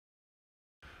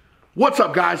What's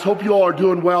up, guys? Hope you all are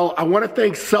doing well. I want to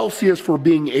thank Celsius for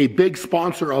being a big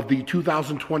sponsor of the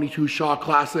 2022 Shaw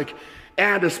Classic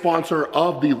and a sponsor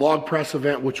of the log press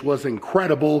event, which was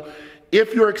incredible.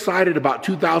 If you're excited about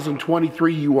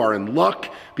 2023, you are in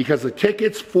luck because the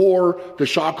tickets for the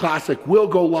Shaw Classic will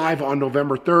go live on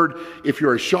November 3rd. If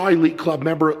you're a Shaw Elite Club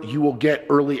member, you will get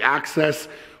early access.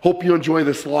 Hope you enjoy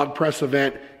this log press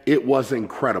event. It was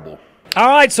incredible. All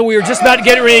right, so we were just about to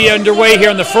get ready underway here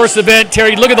in the first event.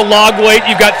 Terry, look at the log weight.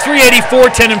 You've got 380,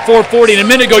 410, and 440. And a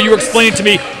minute ago, you were explaining to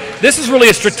me this is really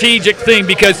a strategic thing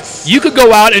because you could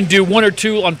go out and do 1 or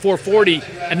 2 on 440,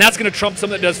 and that's going to trump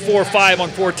someone that does 4 or 5 on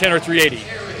 410 or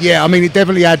 380. Yeah, I mean, it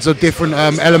definitely adds a different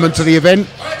element to the event.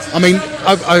 I mean,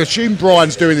 I assume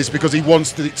Brian's doing this because he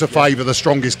wants to favour the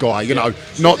strongest guy, you know,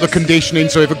 not the conditioning.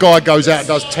 So if a guy goes out and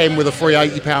does 10 with a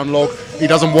 380-pound log, he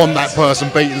doesn't want that person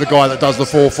beating the guy that does the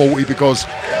 440 because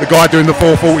the guy doing the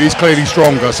 440 is clearly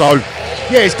stronger. So,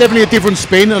 yeah, it's definitely a different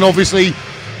spin, and obviously,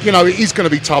 you know, it is going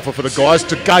to be tougher for the guys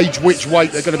to gauge which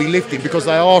weight they're going to be lifting because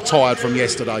they are tired from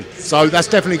yesterday. So that's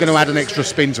definitely going to add an extra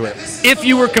spin to it. If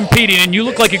you were competing and you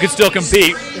look like you could still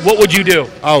compete, what would you do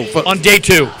on day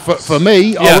 2? For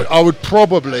me, yeah. I would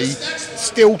probably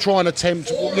still try and attempt,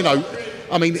 you know,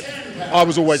 I mean, I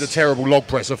was always a terrible log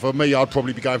presser. For me, I'd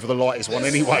probably be going for the lightest one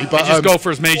anyway. But and just go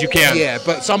for as many as you can. Yeah,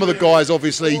 but some of the guys,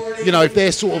 obviously, you know, if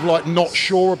they're sort of like not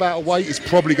sure about a weight, it's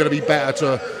probably going to be better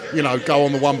to, you know, go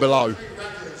on the one below.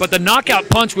 But the knockout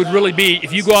punch would really be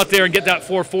if you go out there and get that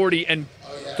 440 and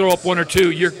throw up 1 or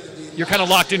 2, you're kind of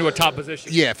locked into a top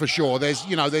position. Yeah, for sure. There's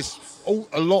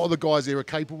a lot of the guys here are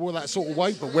capable of that sort of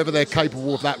weight, but whether they're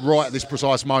capable of that right at this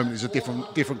precise moment is a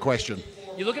different question.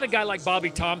 You look at a guy like Bobby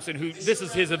Thompson, who this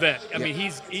is his event. I mean,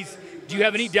 he's. Do you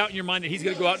have any doubt in your mind that he's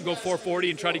going to go out and go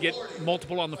 440 and try to get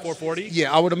multiple on the 440?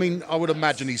 Yeah, I would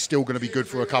imagine he's still going to be good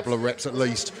for a couple of reps at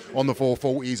least on the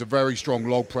 440. He's a very strong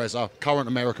log presser, current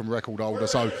American record holder.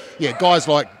 So, yeah, guys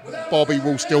like Bobby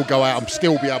will still go out and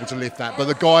still be able to lift that. But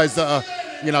the guys that are,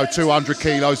 you know, 200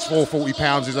 kilos, 440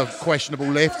 pounds is a questionable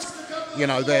lift. You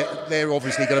know, they're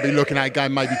obviously going to be looking at a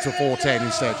game maybe to 410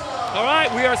 instead. All right,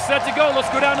 we are set to go. Let's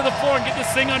go down to the floor and get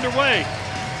this thing underway.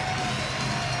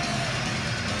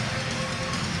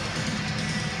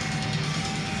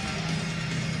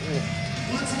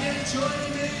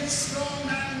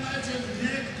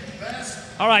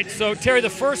 All right, so Terry, the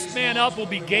first man up will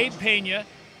be Gabe Pena.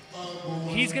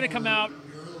 He's going to come out.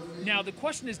 Now, the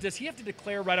question is, does he have to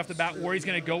declare right off the bat where he's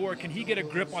going to go, or can he get a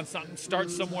grip on something, start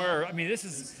somewhere? I mean, this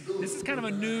is kind of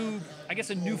a new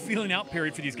feeling out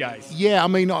period for these guys. Yeah, I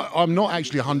mean, I'm not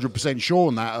actually 100% sure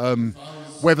on that.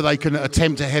 Whether they can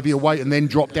attempt a heavier weight and then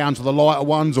drop down to the lighter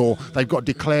ones, or they've got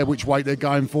to declare which weight they're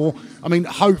going for. I mean,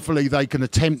 hopefully they can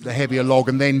attempt the heavier log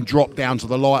and then drop down to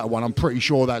the lighter one. I'm pretty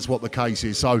sure that's what the case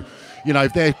is. So, you know,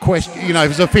 if they're if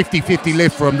it's a 50-50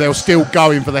 lift for them, they'll still go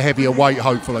in for the heavier weight,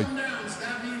 hopefully.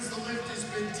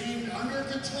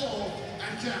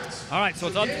 All right, so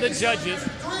it's up to the judges.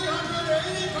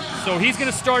 So he's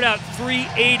going to start out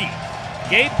 380.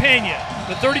 Gabe Pena,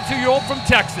 the 32-year-old from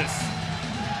Texas.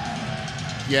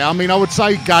 Yeah, I mean, I would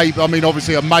say Gabe, I mean,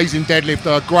 obviously amazing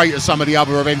deadlifter, great at some of the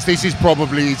other events. This is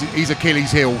probably his Achilles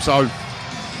heel. So,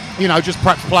 you know, just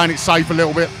perhaps playing it safe a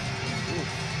little bit.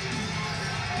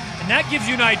 And that gives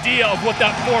you an idea of what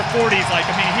that 440 is like.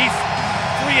 I mean, he's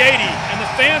 380, and the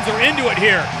fans are into it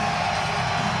here.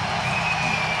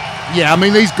 Yeah, I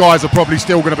mean, these guys are probably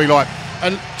still going to be like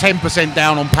 10%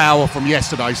 down on power from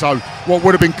yesterday. So what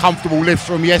would have been comfortable lifts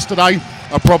from yesterday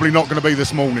are probably not going to be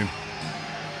this morning.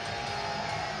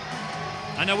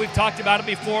 I know we've talked about it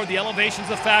before. The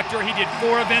elevation's a factor. He did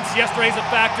 4 events. Yesterday's a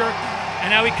factor. And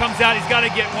now he comes out. He's got to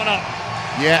get one up.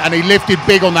 Yeah, and he lifted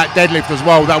big on that deadlift as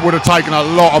well. That would have taken a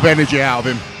lot of energy out of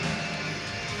him.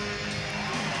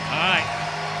 All right.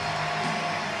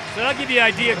 So that'll give you an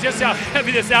idea of just how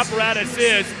heavy this apparatus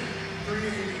is.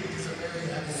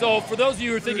 So for those of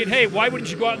you who are thinking, hey, why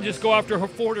wouldn't you go out and just go after her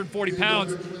 440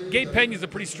 pounds? Gabe Pena's a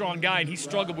pretty strong guy, and he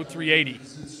struggled with 380.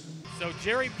 So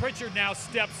Jerry Pritchard now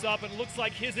steps up, and it looks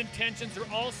like his intentions are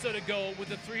also to go with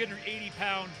the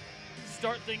 380-pound,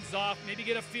 start things off, maybe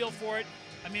get a feel for it.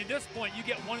 I mean, at this point, you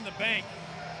get one in the bank,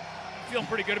 you're feeling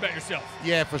pretty good about yourself.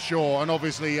 Yeah, for sure. And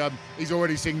obviously, he's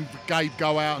already seen Gabe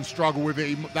go out and struggle with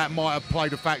it. That might have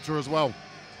played a factor as well.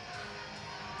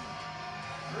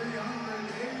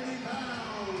 380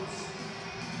 pounds.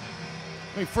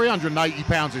 I mean, 380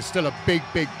 pounds is still a big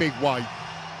weight.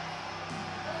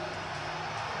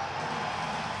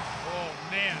 Oh,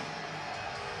 man.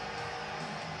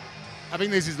 I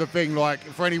think this is the thing, like,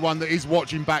 for anyone that is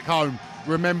watching back home,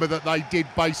 remember that they did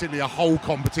basically a whole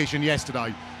competition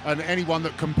yesterday. and anyone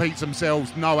that competes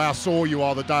themselves know how sore you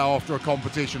are the day after a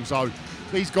competition. So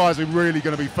these guys are really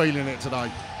going to be feeling it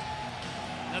today.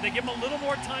 Now they give them a little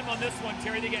more time on this one,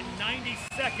 Terry. They get 90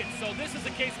 seconds. So this is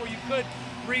a case where you could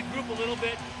regroup a little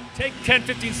bit, take 10,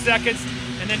 15 seconds,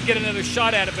 and then get another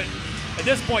shot at it. But at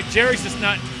this point, Jerry's just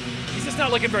not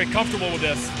looking very comfortable with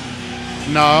this.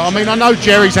 No, I mean, I know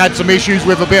Jerry's had some issues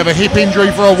with a bit of a hip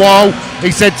injury for a while. He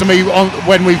said to me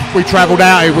when we travelled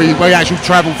out here, we actually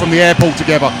travelled from the airport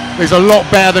together. It's a lot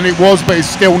better than it was, but it's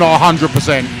still not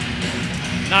 100%.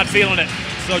 Not feeling it.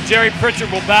 So Jerry Pritchard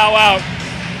will bow out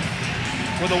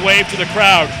with a wave to the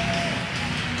crowd.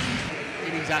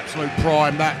 In his absolute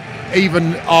prime, that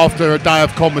even after a day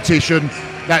of competition,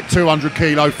 that 200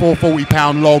 kilo, 440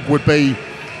 pound log would be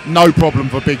no problem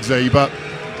for Big Z. But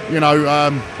you know,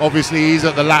 obviously he's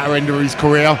at the latter end of his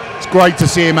career. It's great to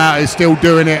see him out here still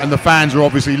doing it, and the fans are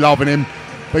obviously loving him.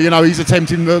 But you know, he's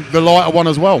attempting the lighter one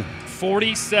as well.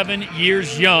 47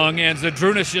 years young, and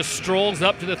Zydrunas just strolls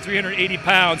up to the 380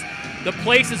 pounds. The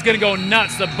place is going to go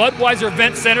nuts. The Budweiser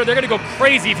Event Center, they're going to go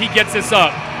crazy if he gets this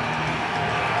up.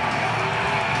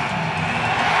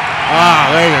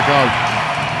 Ah, there you go.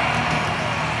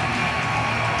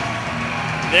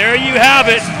 There you have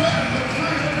it.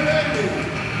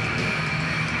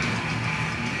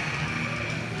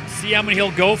 See how many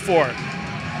he'll go for.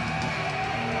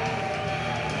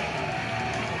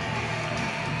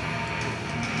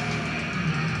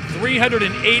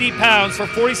 £380 for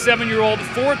 47-year-old,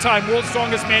 four-time World's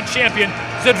Strongest Man champion,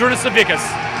 Zydrunas.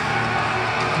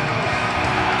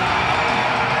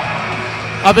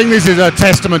 I think this is a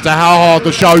testament to how hard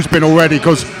the show's been already,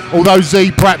 because although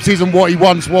Z perhaps isn't what he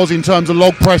once was in terms of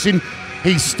log pressing,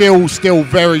 he's still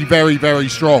very, very, very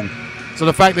strong. So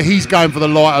the fact that he's going for the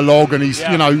lighter log and he's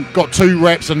you know, got 2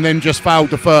 reps and then just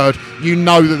failed the third, you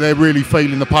know that they're really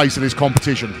feeling the pace of this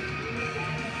competition.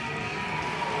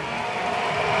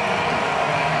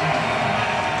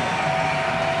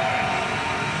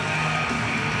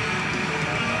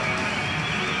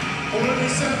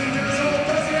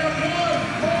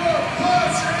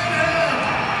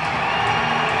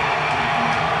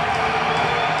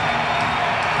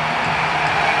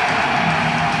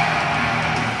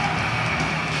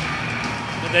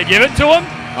 They give it to him?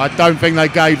 I don't think they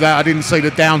gave that. I didn't see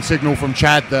the down signal from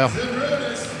Chad there.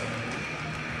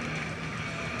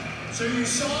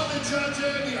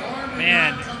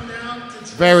 Man.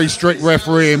 Very strict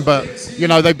refereeing, but you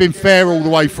know, they've been fair all the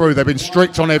way through. They've been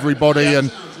strict on everybody,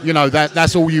 and you know,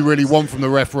 that's all you really want from the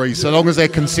referees. So long as they're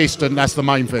consistent, that's the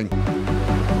main thing.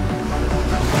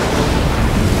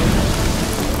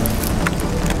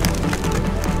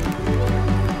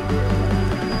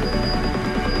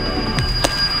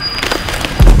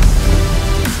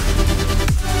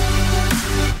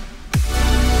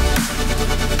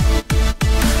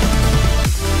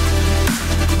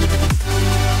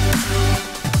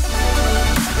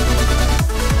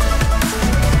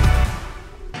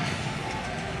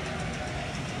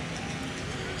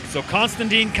 So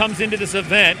Constantine comes into this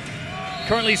event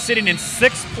currently sitting in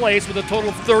 6th place with a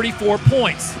total of 34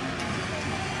 points.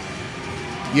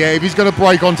 Yeah, if he's going to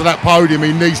break onto that podium,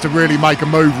 he needs to really make a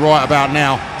move right about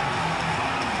now.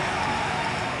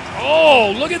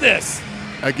 Oh, look at this.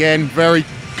 Again, very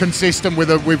consistent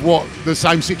with what the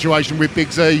same situation with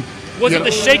Big Z. Was it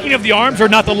the shaking of the arms or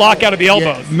not the lockout of the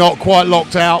elbows? Yeah, not quite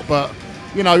locked out, but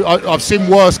you know, I've seen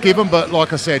worse given, but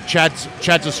like I said, Chad's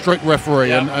a strict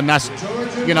referee, and that's,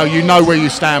 you know where you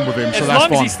stand with him, so that's fine.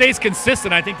 As long as he stays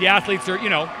consistent, I think the athletes are,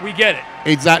 we get it.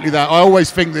 Exactly that. I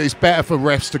always think that it's better for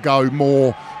refs to go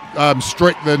more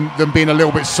strict than being a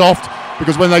little bit soft,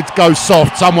 because when they go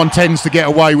soft, someone tends to get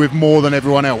away with more than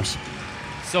everyone else.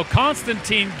 So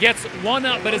Constantine gets one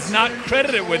up, but is not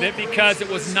credited with it because it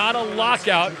was not a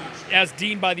lockout as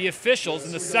deemed by the officials,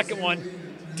 and the second one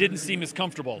didn't seem as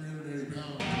comfortable.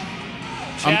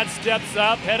 Chad steps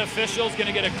up, head official's going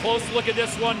to get a close look at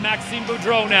this one. Maxime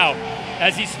Boudreau now,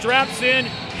 as he straps in,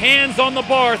 hands on the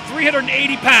bar, 380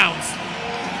 pounds.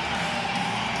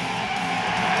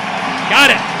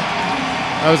 Got it.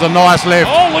 That was a nice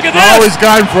lift. Oh, look at this. Oh, he's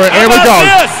going for it. Here we go.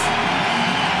 This?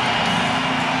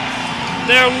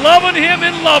 They're loving him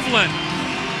in Loveland.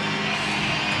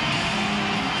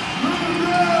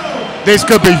 This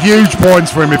could be huge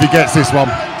points for him if he gets this one.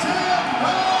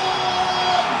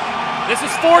 This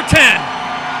is 410.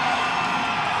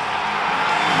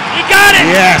 He got it!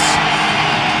 Yes.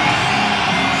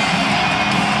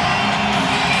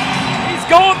 He's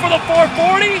going for the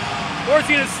 440, or is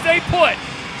he going to stay put?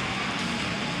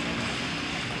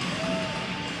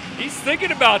 He's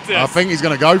thinking about this. I think he's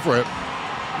going to go for it.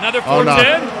 Another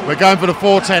 410? Oh, no. We're going for the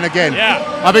 410 again. Yeah.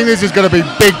 I think this is going to be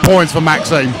big points for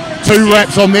Maxime. 2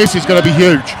 reps on this is going to be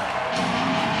huge.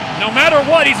 No matter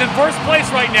what, he's in first place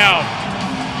right now.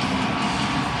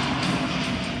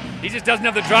 He just doesn't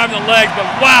have the drive in the legs, but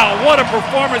wow, what a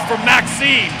performance from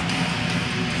Maxime.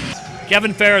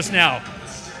 Kevin Ferris now,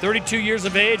 32 years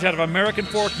of age, out of American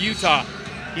Fork, Utah.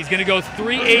 He's going to go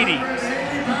 380.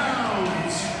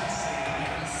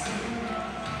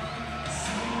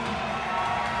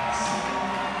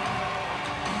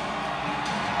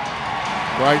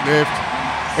 Great lift.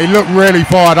 He looked really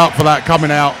fired up for that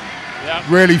coming out. Yep.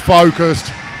 Really focused.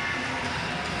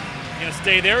 He's going to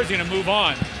stay there, he's going to move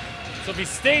on. So if he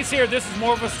stays here, this is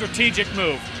more of a strategic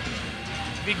move.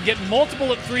 If he can get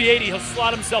multiple at 380, he'll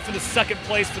slot himself into second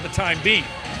place for the time being.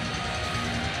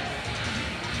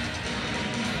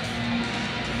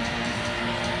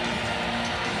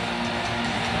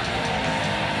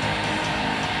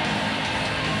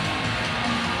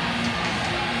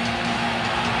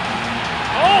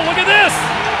 Oh, look at this!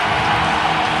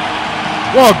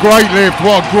 What a great lift,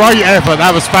 what a great effort.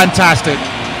 That was fantastic.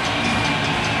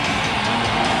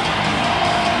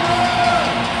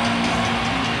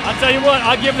 I'll tell you what,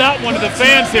 I'll give that one to the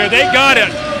fans here. They got it.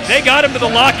 They got him to the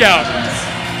lockout.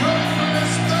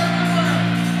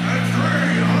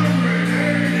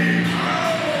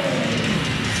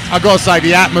 I've got to say,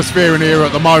 the atmosphere in here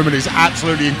at the moment is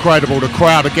absolutely incredible. The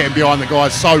crowd are getting behind the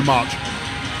guys so much.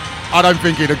 I don't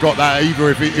think he'd have got that either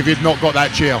if he'd not got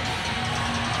that cheer.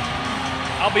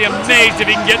 I'll be amazed if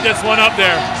he can get this one up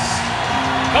there.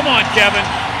 Come on, Kevin.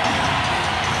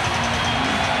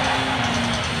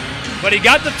 But he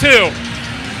got the 2.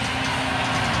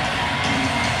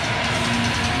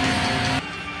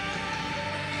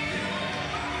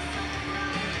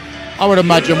 I would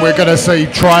imagine we're going to see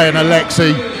Trey and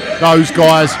Alexi, those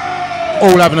guys,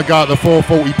 all having a go at the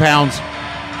 440 pounds.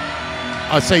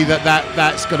 I see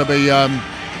that's going to be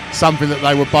something that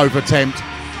they would both attempt.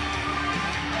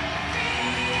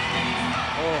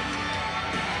 Oh,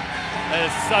 that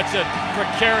is such a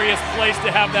precarious place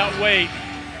to have that weight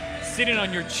sitting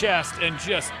on your chest and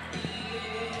just...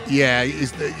 Yeah,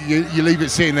 you leave it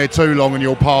sitting there too long and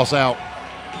you'll pass out.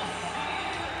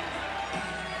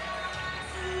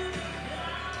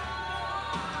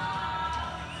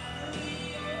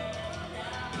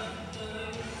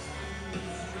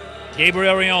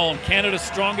 Gabriel Rion, Canada's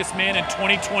strongest man in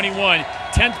 2021,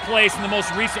 10th place in the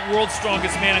most recent World's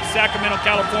Strongest Man in Sacramento,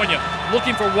 California,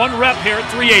 looking for 1 rep here at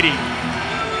 380.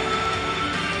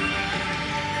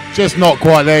 Just not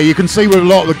quite there. You can see with a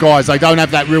lot of the guys, they don't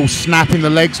have that real snap in the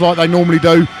legs like they normally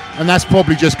do, and that's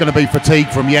probably just going to be fatigue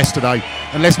from yesterday.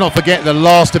 And let's not forget the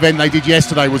last event they did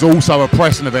yesterday was also a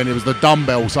pressing event. It was the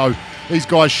dumbbell, so these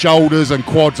guys' shoulders and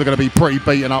quads are going to be pretty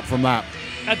beaten up from that.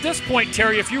 At this point,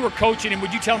 Terry, if you were coaching him,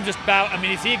 would you tell him just about, I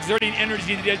mean, is he exerting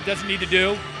energy he doesn't need to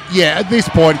do? Yeah, at this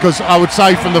point, because I would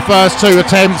say from the first 2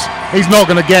 attempts, he's not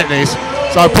going to get this.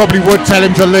 So I probably would tell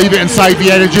him to leave it and save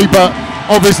the energy, but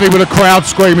obviously with a crowd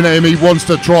screaming at him, he wants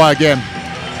to try again.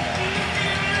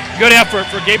 Good effort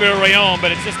for Gabriel Rayon,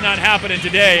 but it's just not happening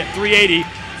today at 380.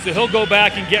 So he'll go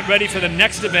back and get ready for the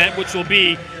next event, which will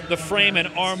be the frame and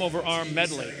arm-over-arm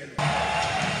medley.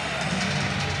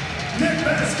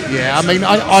 Yeah, I mean,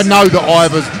 I know that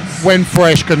Ivers, when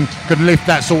fresh, can lift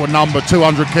that sort of number,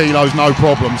 200 kilos, no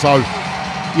problem. So,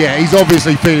 yeah, he's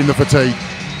obviously feeling the fatigue.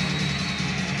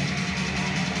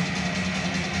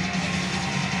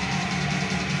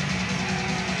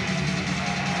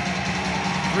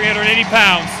 £380.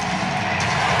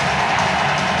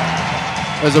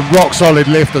 There's a rock-solid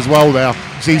lift as well there.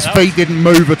 So his feet didn't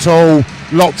move at all,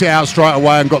 locked it out straight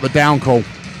away and got the down call.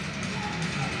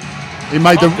 He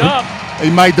made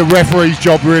the referee's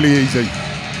job really easy.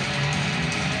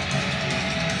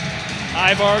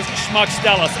 Ivars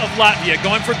Šmakstelis of Latvia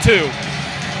going for 2.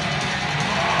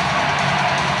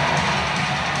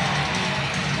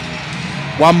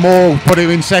 One more, put him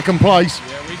in second place.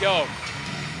 There we go.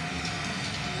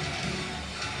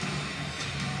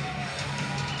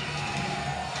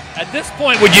 At this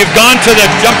point, would you have jumped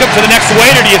up to the next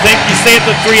weight, or do you think you stay at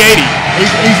the 380?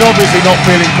 He's obviously not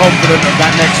feeling confident of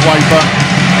that next weight, but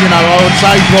you know, I would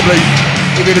say probably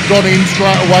if he'd have gone in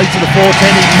straight away to the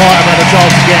 410, he might have had a chance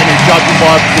of getting it, judging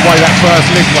by the way that first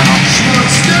lift went up.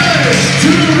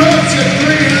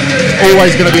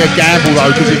 Always going to be a gamble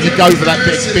though, because if you go for that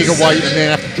bigger weight and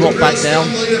then have to drop back down,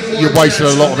 you're wasting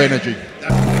a lot of energy.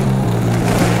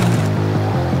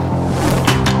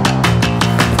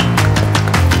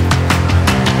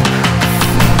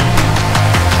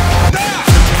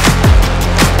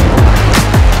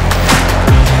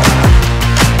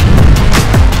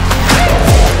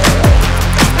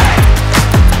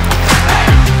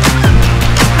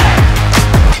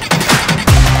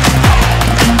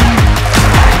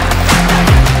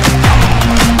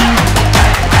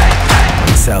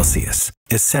 Celsius,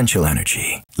 essential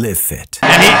energy. Live fit.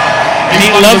 And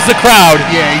he loves the crowd.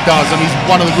 Yeah, he does, and he's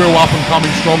one of the real up-and-coming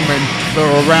strongmen that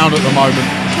are around at the moment.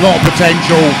 A lot of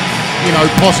potential, you know,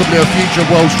 possibly a future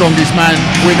World's Strongest Man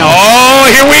winner. Oh,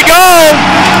 here we go!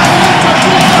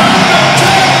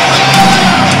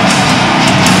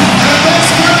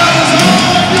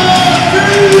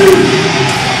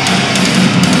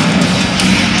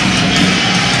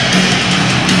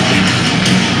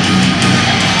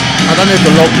 I don't know if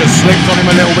the log just slipped on him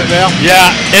a little bit there.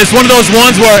 Yeah, it's one of those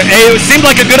ones where it seemed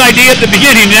like a good idea at the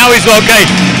beginning. Now he's okay.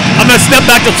 I'm going to step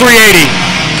back to 380.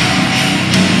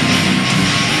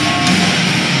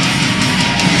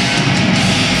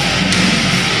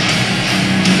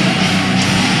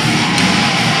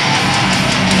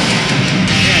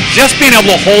 Just being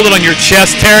able to hold it on your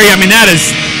chest, Terry, I mean, that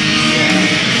is...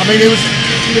 I mean, it was,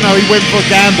 you know, he went for a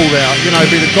gamble there. You know,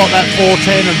 if he'd have got that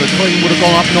 410 and the clean would have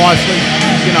gone up nicely,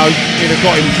 you know, he'd have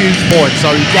got him huge points.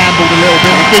 So he gambled a little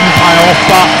bit. It didn't pay off,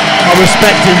 but I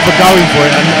respect him for going for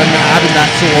it and having that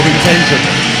sort of intention.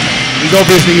 He's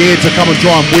obviously here to come and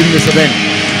try and win this event.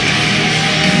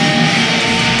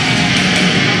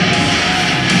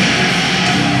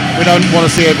 We don't want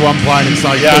to see everyone playing it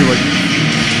safe, do we?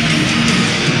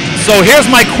 So here's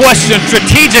my question,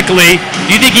 strategically,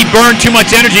 do you think he burned too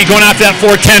much energy going after that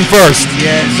 410 first?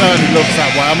 Yeah, it certainly looks that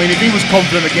way. I mean, if he was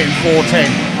confident of getting 410,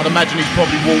 I'd imagine he's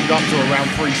probably warmed up to around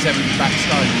 370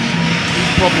 backstage.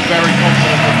 He's probably very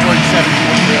confident that 370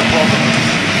 wouldn't be a problem.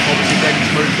 Obviously, then he's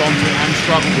moved on to it and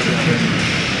struggled with it a bit.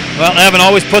 Well, Evan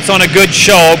always puts on a good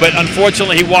show, but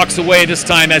unfortunately he walks away this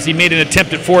time as he made an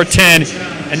attempt at 410,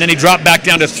 and then he dropped back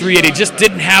down to 380. Just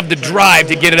didn't have the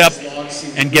drive to get it up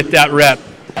and get that rep.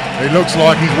 It looks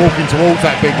like he's walking towards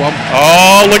that big one.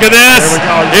 Oh, look at this. Here we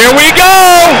go. Here we go.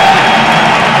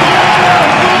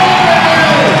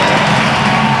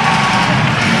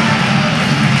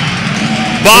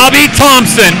 Bobby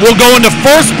Thompson will go into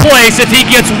first place if he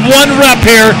gets one rep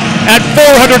here at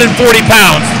 440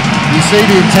 pounds. You see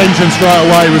the intention straight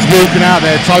away. He was walking out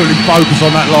there totally focused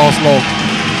on that last log.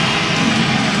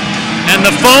 And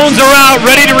the phones are out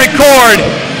ready to record.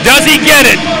 Does he get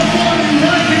it?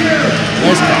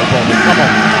 There's no problem. Come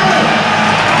on.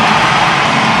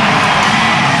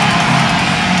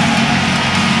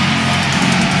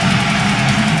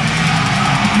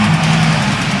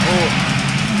 Oh,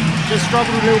 just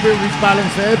struggled a little bit with his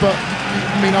balance there, but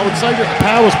I mean, I would say that the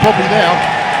power's probably there,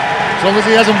 as long as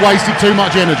he hasn't wasted too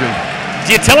much energy.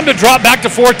 Do you tell him to drop back to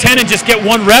 410 and just get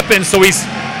one rep in so he's...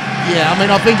 Yeah, I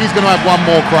mean, I think he's going to have one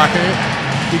more crack at it.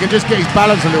 He can just get his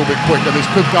balance a little bit quicker. This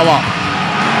could go up.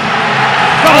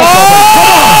 Come on, oh!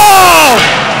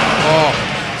 Oh,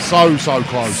 so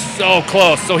close. So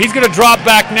close. So he's going to drop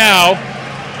back now,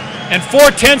 and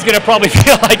 410's going to probably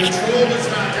feel like...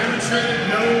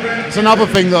 It's another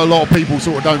thing that a lot of people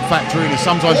sort of don't factor in is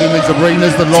sometimes in these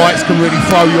arenas the lights can really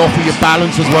throw you off of your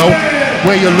balance as well.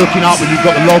 Where you're looking up and you've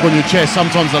got the log on your chest,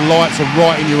 sometimes the lights are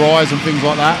right in your eyes and things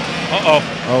like that. Uh-oh.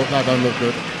 Oh, that don't look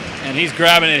good. And he's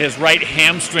grabbing at his right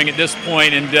hamstring at this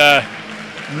point and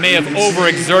may have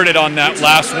overexerted on that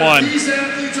last one.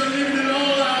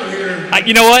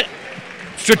 You know what?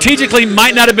 Strategically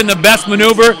might not have been the best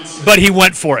maneuver, but he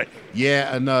went for it.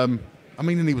 Yeah, and I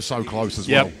mean, and he was so close as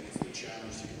well.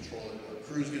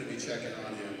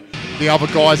 The other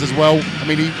guys as well. I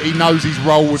mean, he knows his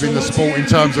role within the sport in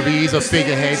terms of he is a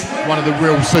figurehead, one of the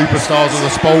real superstars of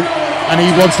the sport, and he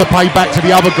wants to pay back to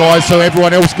the other guys so everyone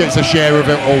else gets a share of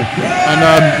it all. And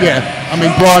yeah, I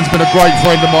mean, Brian's been a great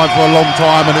friend of mine for a long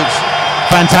time, and it's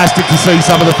fantastic to see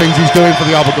some of the things he's doing for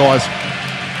the other guys.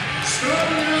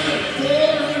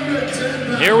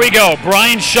 Here we go,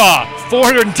 Brian Shaw,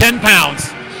 410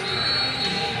 pounds.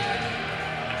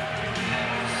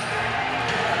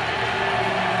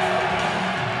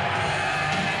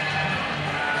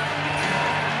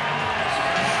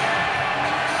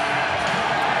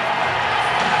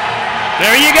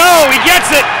 There you go, he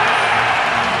gets it.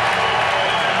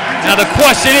 Now the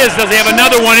question is, does he have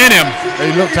another one in him? He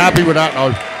looked happy with that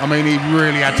though. I mean, he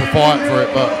really had to fight for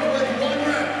it, but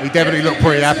he definitely looked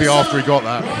pretty happy after he got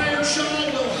that.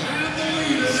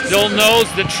 Still knows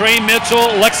that Trey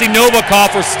Mitchell, Alexei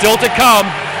Novikov are still to come.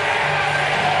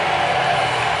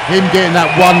 Him getting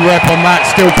that one rep on that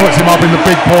still puts him up in the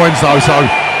big points though, so,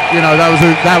 you know, that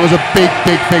was a big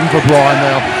thing for Brian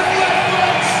there.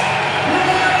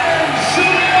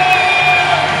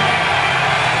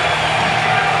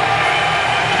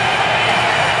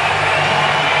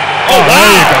 Oh, wow.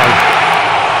 There you go.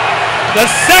 The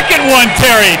second one,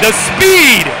 Terry, the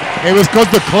speed. It was because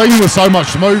the clean was so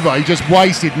much smoother. He just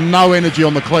wasted no energy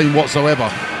on the clean whatsoever.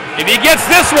 If he gets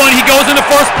this one, he goes into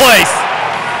first place.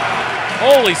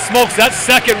 Holy smokes, that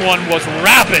second one was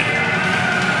rapid.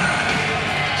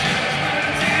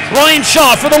 Brian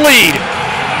Shaw for the lead.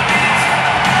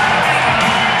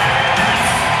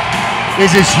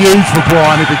 This is huge for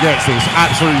Brian if he gets this.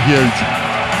 Absolutely huge.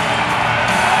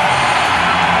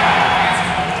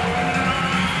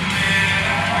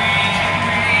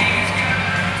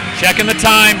 Checking the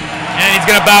time, and he's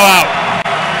going to bow out.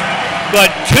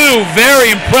 But two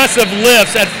very impressive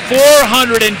lifts at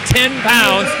 410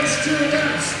 pounds.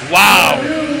 Wow.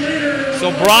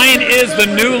 So Brian is the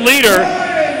new leader.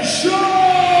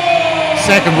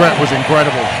 Second rep was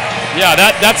incredible. Yeah,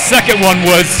 that second one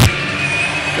was...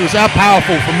 It was how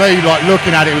powerful for me, like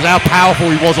looking at it, was how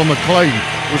powerful he was on the clean.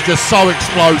 It was just so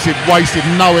explosive, wasted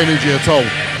no energy at all.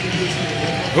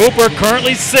 Hooper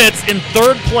currently sits in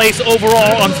third place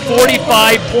overall on 45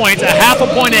 points, a half a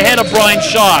point ahead of Brian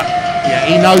Shaw. Yeah,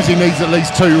 he knows he needs at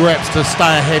least 2 reps to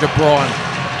stay ahead of Brian.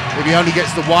 If he only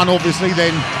gets the 1, obviously,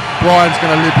 then Brian's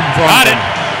going to lip in front. Got it.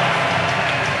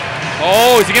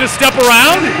 Oh, is he going to step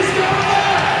around?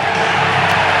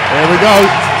 There we go.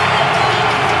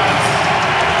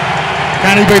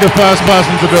 Can he be the first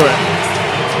person to do it?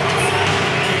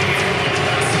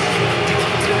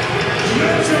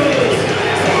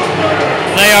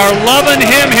 They are loving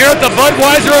him here at the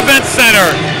Budweiser Event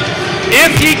Center.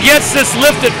 If he gets this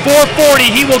lift at 440,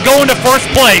 he will go into first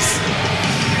place.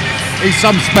 He's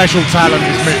some special talent,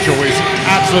 this Mitchell. He's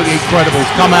absolutely incredible.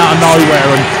 He's come out of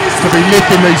nowhere, and to be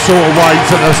lifting these sort of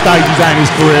weights at the stage he's at in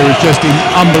his career is just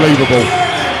unbelievable.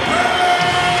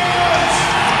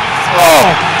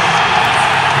 Oh!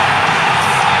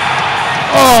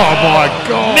 Oh my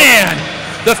God. Man,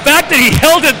 the fact that he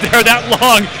held it there that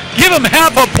long, give him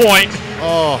half a point.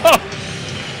 Oh.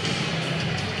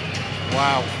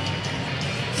 Wow.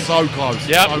 So close.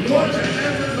 Yep. So close.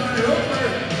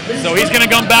 So he's going to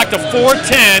come back to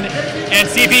 410 and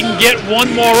see if he can get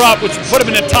one more up, which would put him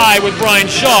in a tie with Brian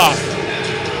Shaw.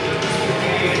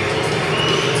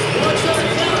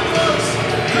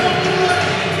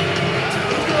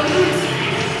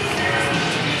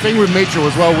 Thing with Mitchell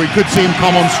as well, we could see him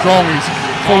come on strong. He's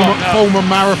former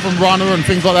marathon runner and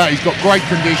things like that. He's got great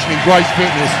conditioning, great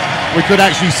fitness. We could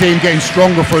actually see him getting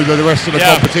stronger through the rest of the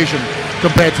competition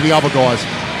compared to the other guys.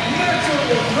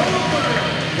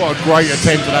 What a great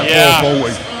attempt at that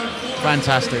 440.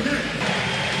 Fantastic.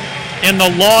 In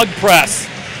the log press,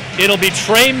 it'll be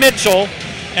Trey Mitchell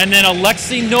and then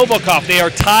Alexei Novikov. They are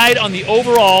tied on the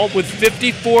overall with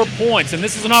 54 points. And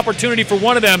this is an opportunity for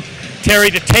one of them,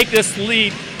 Terry, to take this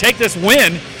lead, take this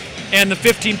win, and the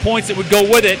 15 points that would go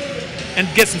with it, and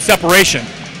get some separation.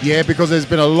 Yeah, because there's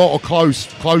been a lot of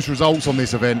close results on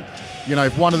this event. You know,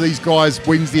 if one of these guys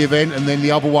wins the event and then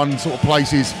the other one sort of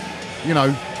places, you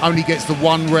know, only gets the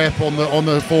 1 rep on the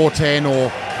 410,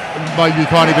 or maybe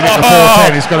can't even hit the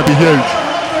 410, it's going to be huge.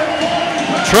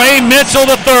 Trey Mitchell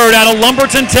III out of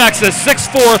Lumberton, Texas,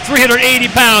 6'4", 380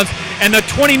 pounds, and the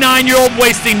 29-year-old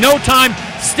wasting no time,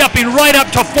 stepping right up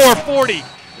to 440.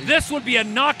 This would be a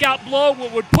knockout blow,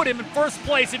 what would put him in first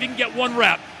place if he can get 1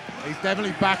 rep. He's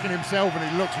definitely backing himself, and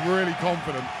he looks really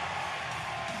confident.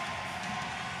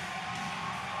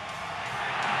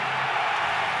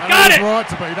 Got it! Right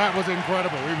to be. That was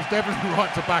incredible. He was definitely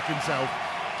right to back himself.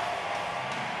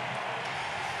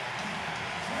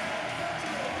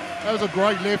 That was a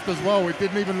great lift as well. It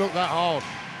didn't even look that hard.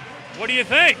 What do you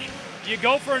think? Do you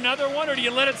go for another one, or do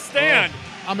you let it stand?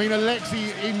 I mean,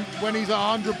 Alexei, when he's at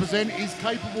 100%, is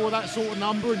capable of that sort of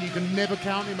number, and you can never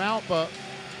count him out. But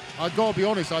I've got to be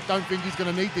honest, I don't think he's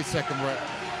going to need this second rep.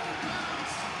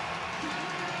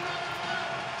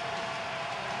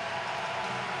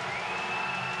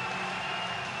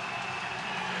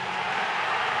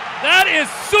 That is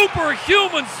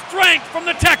superhuman strength from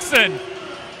the Texan.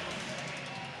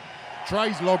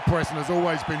 Trey's log pressing has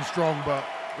always been strong, but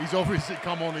he's obviously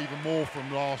come on even more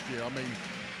from last year. I mean,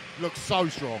 looks so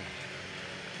strong.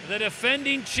 The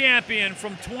defending champion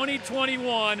from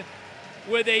 2021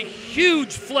 with a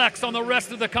huge flex on the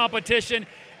rest of the competition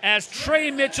as Trey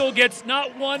Mitchell gets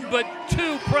not 1 but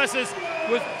 2 presses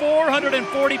with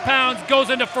 440 pounds,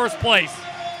 goes into first place.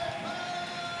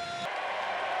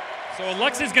 So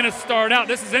Alexei's going to start out.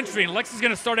 This is interesting. Alexei's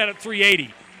going to start out at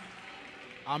 380.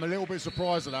 I'm a little bit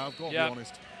surprised at that, I've got to be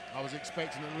honest. I was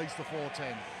expecting at least a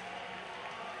 410.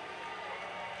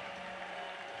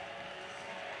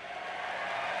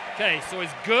 Okay, so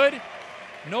he's good.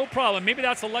 No problem. Maybe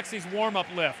that's Alexei's warm-up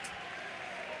lift.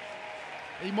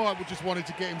 He might have just wanted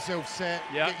to get himself set,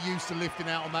 get used to lifting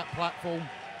out on that platform.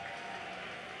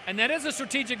 And that is a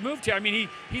strategic move, Terry. I mean,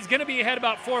 he's going to be ahead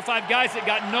about 4 or 5 guys that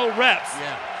got no reps.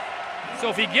 Yeah. So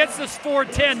if he gets this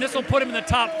 410, this will put him in the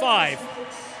top 5.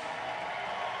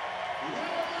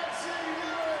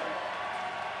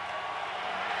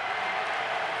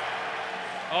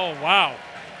 Oh, wow.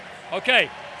 Okay,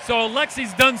 so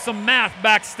Alexi's done some math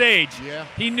backstage. Yeah.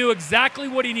 He knew exactly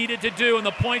what he needed to do and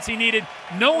the points he needed.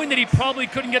 Knowing that he probably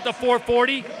couldn't get the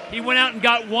 440, he went out and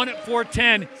got one at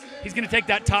 410. He's going to take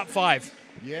that top 5.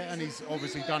 Yeah, and he's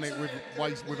obviously done it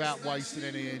without wasting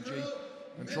any energy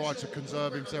and tried to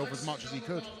conserve himself as much as he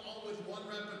could.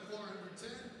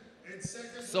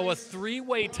 So a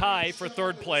 3-way tie for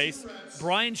 3rd place.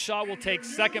 Brian Shaw will take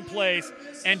 2nd place,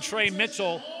 and Trey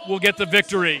Mitchell will get the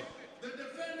victory.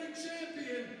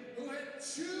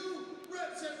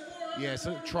 Yeah,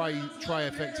 so Trey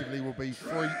effectively will be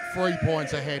three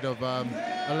points ahead of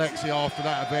Alexi after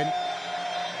that event.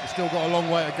 He's still got a long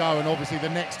way to go, and obviously the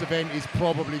next event is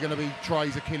probably going to be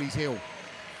Trey's Achilles heel.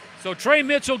 So Trey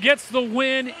Mitchell gets the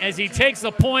win as he takes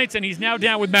the points, and he's now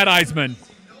down with Matt Eisman.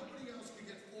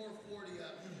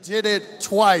 Did it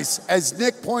twice. As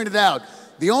Nick pointed out,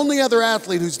 the only other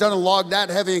athlete who's done a log that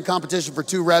heavy in competition for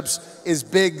 2 reps is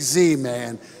Big Z,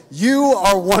 man. You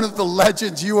are one of the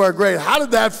legends. You are great. How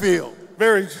did that feel?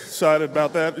 Very excited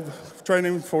about that.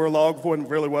 Training for a log went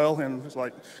really well, and it's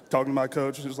like talking to my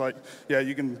coach. He was like, yeah,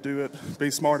 you can do it.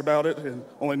 Be smart about it, and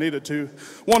only needed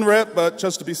 1 rep, but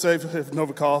just to be safe, if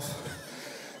Novikov,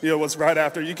 was right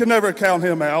after. You can never count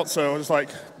him out, so it's like,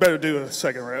 better do a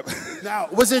 2nd rep. Now,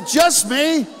 was it just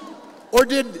me, or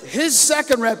did his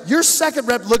 2nd rep, your 2nd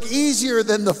rep, look easier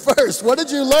than the first? What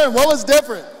did you learn? What was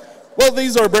different? Well,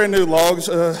 these are brand new logs,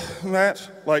 Matt.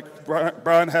 Like,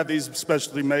 Brian had these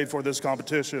specially made for this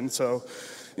competition, so,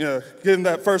 getting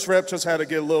that first rep, just had to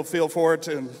get a little feel for it,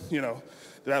 and,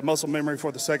 that muscle memory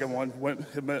for the 2nd one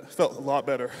felt a lot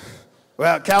better.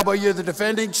 Well, Cowboy, you're the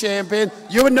defending champion.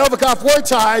 You and Novikov were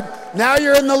tied. Now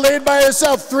you're in the lead by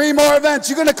yourself. 3 more events.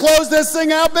 You going to close this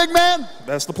thing out, big man?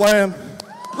 That's the plan.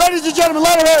 Ladies and gentlemen,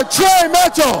 let it out, Trey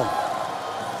Mitchell.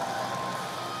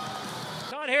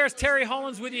 Todd Harris, Terry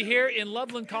Hollins with you here in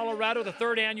Loveland, Colorado, the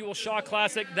 3rd annual Shaw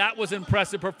Classic. That was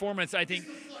impressive performance. I think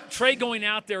Trey going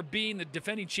out there being the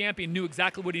defending champion knew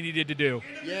exactly what he needed to do.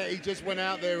 Yeah, he just went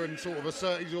out there and sort of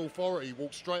asserted his authority,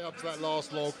 walked straight up to that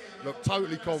last log, looked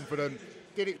totally confident,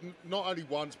 did it not only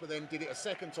once, but then did it a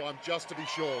 2nd time just to be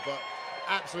sure, but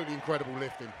absolutely incredible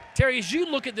lifting. Terry, as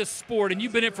you look at this sport, and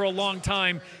you've been in it for a long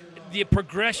time, the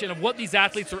progression of what these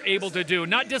athletes are able to do,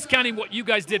 not discounting what you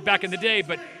guys did back in the day,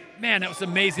 but man, that was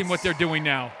amazing what they're doing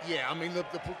now. Yeah, I mean, the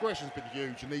progression's been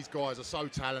huge, and these guys are so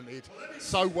talented,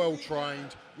 so well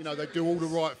trained. They do all the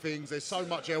right things. There's so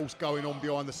much else going on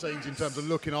behind the scenes in terms of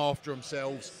looking after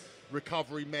themselves,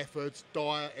 recovery methods,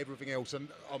 diet, everything else. And,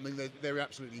 I mean, they're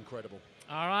absolutely incredible.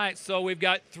 All right, so we've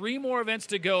got 3 more events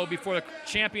to go before the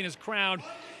champion is crowned.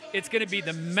 It's going to be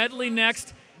the medley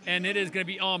next, and it is going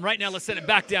to be right now. Let's send it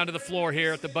back down to the floor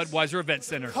here at the Budweiser Event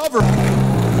Center. Cover.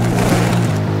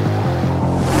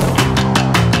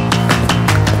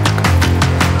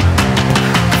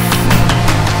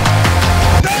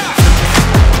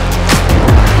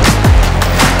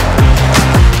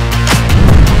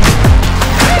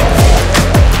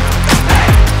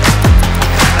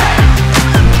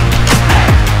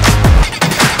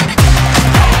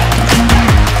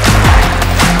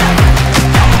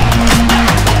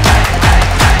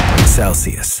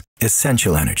 Celsius,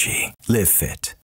 essential energy. Live fit.